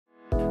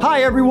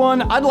Hi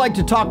everyone, I'd like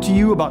to talk to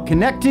you about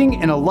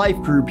connecting in a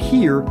life group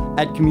here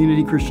at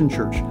Community Christian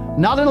Church.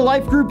 Not in a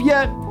life group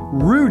yet?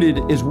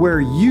 Rooted is where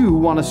you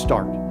want to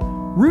start.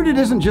 Rooted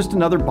isn't just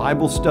another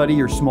Bible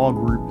study or small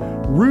group.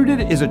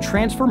 Rooted is a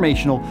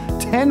transformational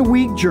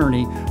 10-week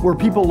journey where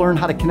people learn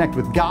how to connect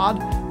with God,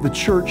 the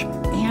church,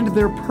 and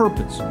their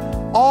purpose,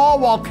 all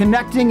while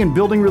connecting and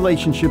building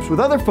relationships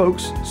with other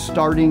folks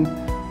starting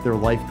their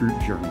life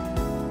group journey.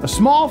 A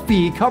small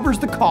fee covers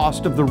the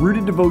cost of the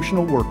Rooted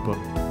Devotional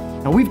Workbook.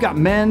 Now we've got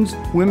men's,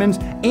 women's,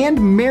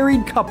 and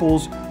married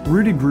couples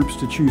Rooted groups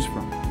to choose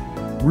from.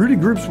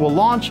 Rooted groups will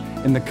launch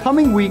in the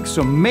coming weeks,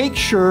 so make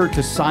sure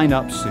to sign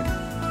up soon.